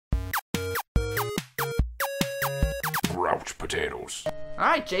couch potatoes.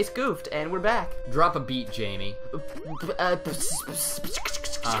 Alright, Jace goofed, and we're back. Drop a beat, Jamie.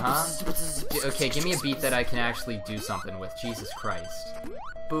 Okay, give me a beat that I can actually do something with. Jesus Christ.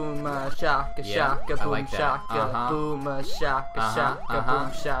 Boom, shaka, Yeah, shaka, I boom, like that. shaka, boom, shaka, shaka,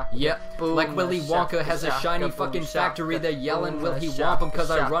 boom, shaka. Yep, Boom, like Willy Wonka shaka, has a shaka, shiny boom, fucking shaka, factory. They're yelling, boom, will he shaka, whomp him? Cause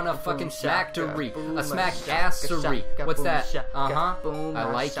I shaka, run a boom, fucking shaka, smack-tory. boom, A smack shaka, assery. shaka, What's boom, that? shaka, boom, I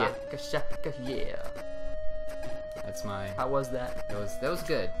like it. shaka, shaka, yeah. That's my... How was that? That was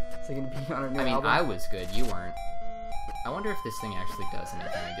good. Is it gonna be on our new I mean, album? I was good. You weren't. I wonder if this thing actually does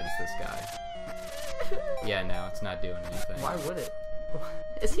anything against this guy. Yeah, no, it's not doing anything. Why would it?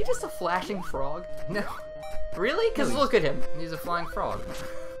 Is he just a flashing frog? No. Really? Because No, look at him. He's a flying frog.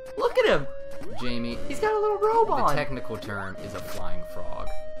 Look at him. Jamie, He's got a little robe the on. technical term is a flying frog.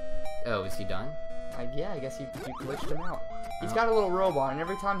 Oh, is he done? Yeah, I guess you glitched him out. He's Oh. got a little robe on, and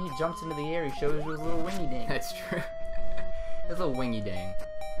every time he jumps into the air, he shows you his little wingy ding. That's true. His little wingy dang.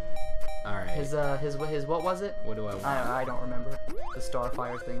 Alright. His what was it? What do I want? I don't remember. The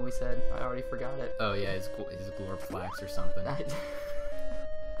Starfire thing we said. I already forgot it. Oh yeah, his Glorplax or something.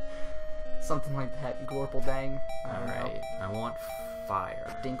 Something like that. Glorple dang. I don't know. Alright, I want fire.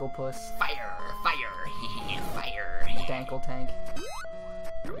 Dinklepuss. Fire! Fire! Fire! Dankle tank.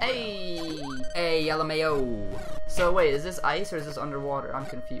 Here we go. Hey! Hey, LMAO! So wait, is this ice or is this underwater? I'm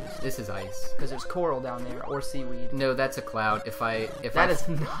confused. This is ice. Because there's coral down there, or seaweed. No, that's a cloud. That is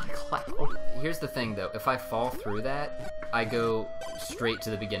not a cloud. Here's the thing though, if I fall through that, I go straight to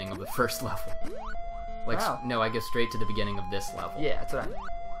the beginning of the first level. Like, Wow. no, I go straight to the beginning of this level. Yeah, that's what I knew.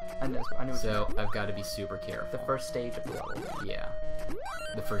 I knew what you So, meant. I've got to be super careful. The first stage of the level. Yeah.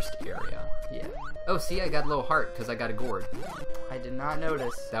 The first area. Yeah. Oh, see, I got a little heart because I got a gourd. I did not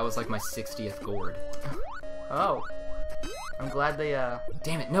notice. That was like my 60th gourd. Oh. I'm glad they,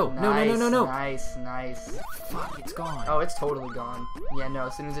 Damn it, no, Nice, no. Nice. Fuck, it's gone. Oh, it's totally gone. Yeah, no,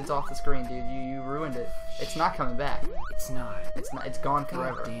 as soon as it's off the screen, dude, you ruined it. It's not coming back. It's not. It's gone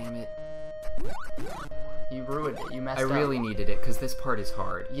forever. God damn it. You ruined it. You messed I up. really needed it because this part is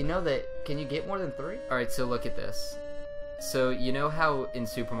hard. You know that, can you get more than 3? Alright, so look at this. So, you know how in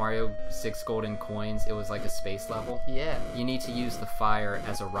Super Mario 6 Golden Coins, it was like a space level? Yeah. You need to use the fire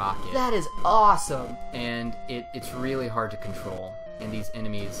as a rocket. That is awesome. And it's really hard to control. And these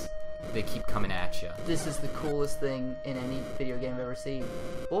enemies, they keep coming at you. This is the coolest thing in any video game I've ever seen.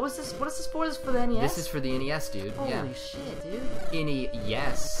 What was this? What is this for? This is for the NES? This is for the NES, dude. Holy Yeah. shit, dude.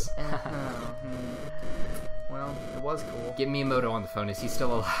 NES. Well, it was cool. Get Miyamoto on the phone. Is he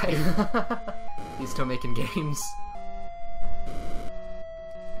still alive? He's still making games.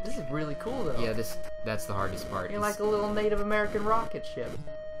 This is really cool, though. Yeah, that's the hardest part. You're like a little Native American rocket ship.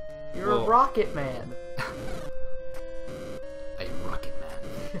 You're a Well- rocket man. I am Rocket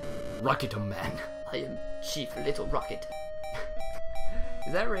Man. Rocket Man. I am Chief Little Rocket.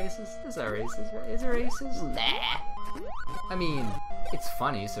 Is that racist? Is that racist? Is it racist? Nah. I mean, it's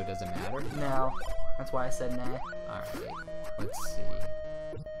funny, so it doesn't matter. No. That's why I said nah. Alright, let's see.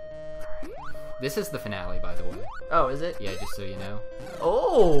 This is the finale, by the way. Oh, is it? Yeah, just so you know.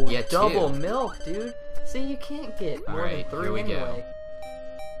 Oh, Yeah, double 2. milk, dude. See, you can't get more Alright, than 3 here we go. anyway.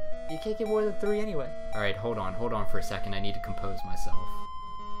 You can't get more than 3 anyway. Alright, hold on for a second. I need to compose myself.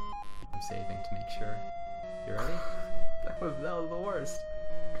 I'm saving to make sure. You ready? That was the worst.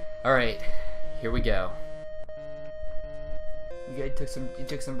 Alright, here we go. You took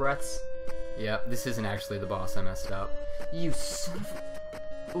some breaths. Yep, this isn't actually the boss. I messed up. You son of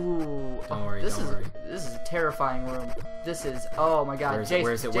a... Ooh. Don't worry, this don't is worry. This is a terrifying room. This is... Oh my god. Where is Jace, it?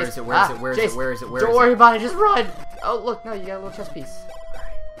 Where is it? Jace, Where is it? Where is it? Where is it? Jace, Where is it? Where Don't is worry it? about it. Just run. Oh, look. No, you got a little chest piece.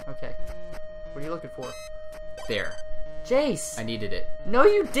 Okay. What are you looking for? There. Jace. I needed it. No,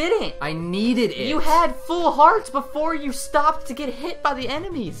 you didn't. I needed it. You had full hearts before you stopped to get hit by the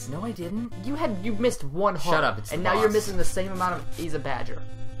enemies. No, I didn't. You missed 1 heart. Shut up, it's and the now you're boss. missing the same amount of... He's a badger.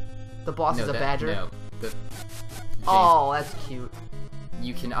 The boss is a badger? No. Oh, that's cute.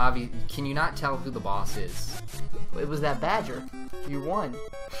 You can Can you not tell who the boss is? It was that badger. You won.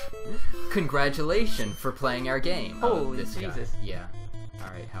 Congratulations for playing our game. Holy this guy. Jesus. Yeah.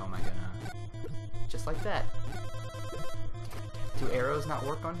 Alright, how am I gonna... Just like that. Do arrows not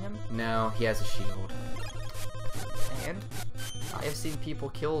work on him? No, he has a shield. And I have seen people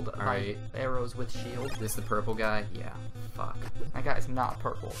killed by Alright. arrows with shield. This the purple guy? Yeah. Fuck. That guy's not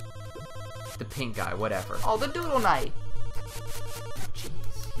purple. The pink guy, whatever. Oh, the Doodle Knight! Jeez,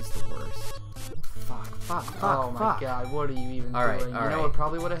 he's the worst. Fuck. Oh my god, what are you even Alright, doing? You alright. know what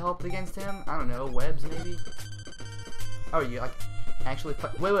probably would have helped against him? I don't know, webs maybe? Oh, you like actually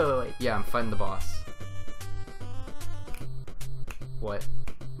wait. Yeah, I'm fighting the boss. What?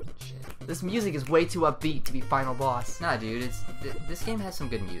 Shit. This music is way too upbeat to be final boss. Nah, dude, this game has some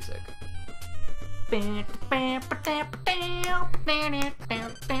good music. Thank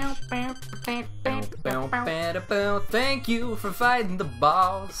you for fighting the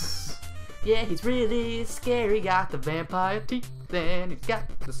boss. Yeah, he's really scary. Got the vampire teeth, and he's got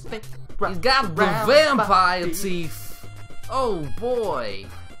the snake. He's got the vampire teeth. Oh boy.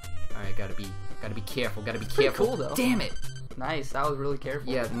 All right, gotta be careful. Gotta be careful. Cool though. Damn it. Nice. That was really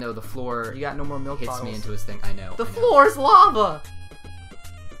careful. Yeah, no, the floor. You got no more milk hits bottles. me into his thing. I know. The floor is lava.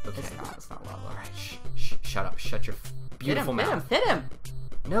 Okay. It's not lava. All right, shut up. Shut your beautiful mouth. Hit him.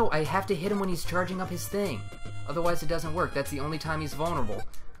 No, I have to hit him when he's charging up his thing. Otherwise, it doesn't work. That's the only time he's vulnerable.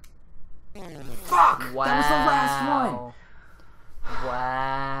 Fuck! Wow. That was the last one.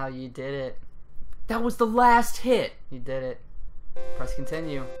 Wow, you did it. That was the last hit. You did it. Press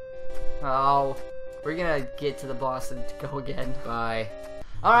continue. Oh, we're gonna get to the boss and go again. Bye.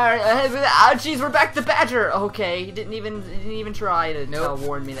 Alright, oh jeez, we're back to Badger! Okay, he didn't even try to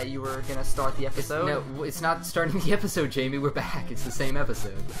warn me that you were gonna start the episode. No, it's not starting the episode, Jamie. We're back. It's the same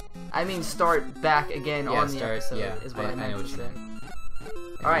episode. I mean start back again on the episode, is what I meant to say.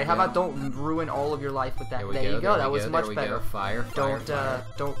 Alright, how about don't ruin all of your life with that? There you go, that was much better. Fire, don't. Right.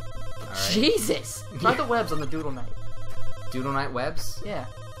 Jesus! Try the webs on the Doodle Knight. Doodle Knight webs? Yeah.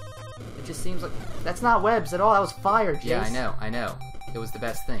 It just seems like... That's not webs at all, that was fire, Jace. Yeah, I know. It was the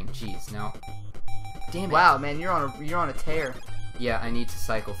best thing. Jeez, now... Damn it. Wow, man, you're on a tear. Yeah, I need to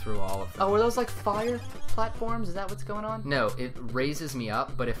cycle through all of them. Oh, were those like fire platforms? Is that what's going on? No, it raises me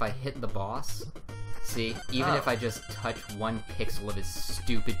up, but if I hit the boss... See, even if I just touch 1 pixel of his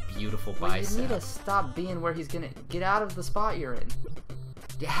stupid, beautiful bicep... You need to stop being where he's gonna... Get out of the spot you're in.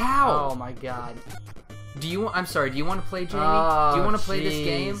 How? Oh my god. I'm sorry, do you want to play, Jamie? Oh, do you want to play this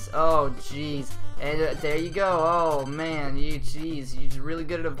game? Oh, jeez. And there you go. Oh, man. You're really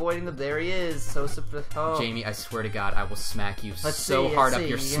good at avoiding them. There he is. Jamie, I swear to God, I will smack you hard up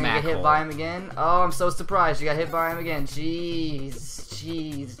your smack hole. You gonna get hit by him again? Oh, I'm so surprised. You got hit by him again. Jeez.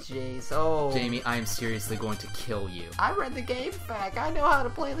 Oh. Jamie, I am seriously going to kill you. I read the game back. I know how to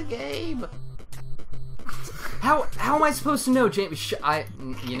play the game. How am I supposed to know, Jamie?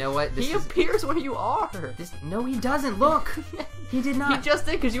 You know what? He appears where you are. No, he doesn't. Look. He did not. He just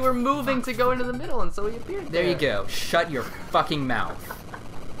did because you were moving to go into the middle, and so he appeared there. There you go. Shut your fucking mouth.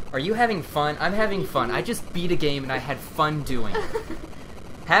 Are you having fun? I'm having fun. I just beat a game, and I had fun doing it.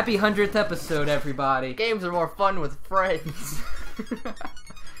 Happy 100th episode, everybody. Games are more fun with friends.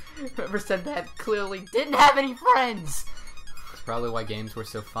 Whoever said that clearly didn't have any friends. That's probably why games were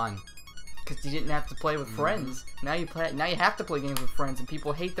so fun. Because you didn't have to play with friends. Now you have to play games with friends, and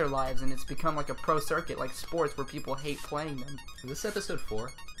people hate their lives, and it's become like a pro circuit, like sports, where people hate playing them. Is this episode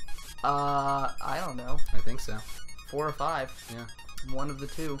 4? I don't know. I think so. 4 or 5. Yeah. One of the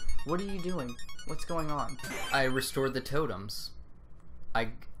two. What are you doing? What's going on? I restored the totems.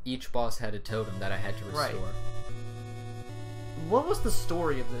 Each boss had a totem that I had to restore. Right. What was the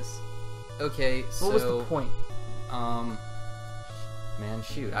story of this? Okay, so... What was the point? Man,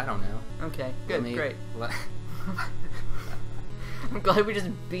 shoot, I don't know. Okay, good, great. I'm glad we just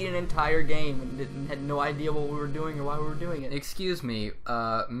beat an entire game and had no idea what we were doing or why we were doing it. Excuse me,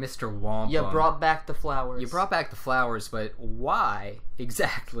 Mr. Whomp Em. You brought back the flowers. You brought back the flowers, but why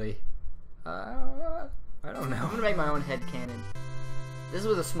exactly? I don't know. I'm gonna make my own headcanon. This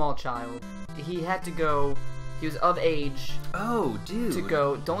was a small child. He had to go... He was of age... Oh, dude. ...to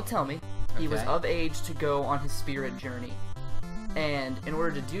go... Don't tell me. He was Okay. of age to go on his spirit journey. And in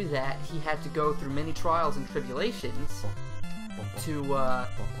order to do that, he had to go through many trials and tribulations to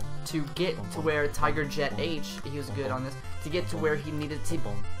get to where Tiger Jet H, he was good on this, to get to where he needed to...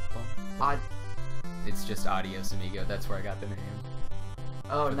 It's just Adios Amigo, that's where I got the name.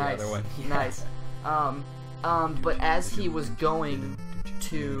 Oh, For nice. The other one. Yeah. Nice. But as he was going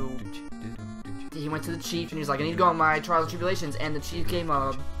to... He went to the chief and he was like, I need to go on my trials and tribulations, and the chief gave him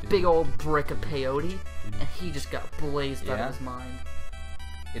a big old brick of peyote, and he just got blazed out of his mind.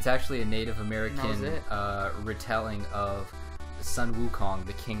 It's actually a Native American it? retelling of Sun Wukong,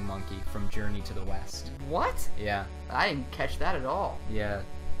 the king monkey from Journey to the West. What? Yeah. I didn't catch that at all. Yeah.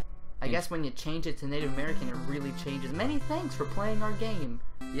 I guess when you change it to Native American, it really changes. Many thanks for playing our game.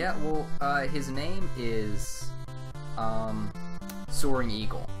 Yeah, well, his name is Soaring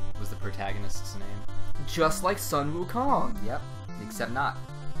Eagle was the protagonist's name. Just like Sun Wukong. Yep. Except not.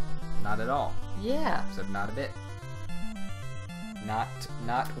 Not at all. Yeah. Except not a bit.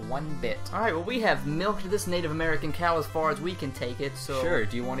 Not one bit. Alright, well, we have milked this Native American cow as far as we can take it, so... Sure,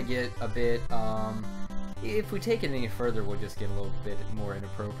 do you want to get a bit, If we take it any further, we'll just get a little bit more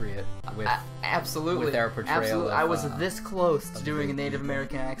inappropriate with absolutely with our portrayal. Absolutely, of, I was this close to doing a Native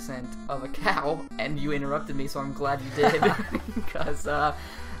American accent of a cow, and you interrupted me, so I'm glad you did, because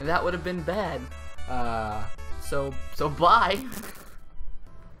that would have been bad. So bye.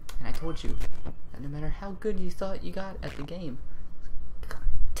 And I told you that no matter how good you thought you got at the game, it's gonna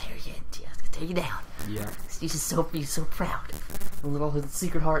tear you down. Yeah. You should be so proud. Little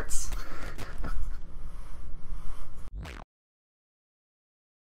secret hearts.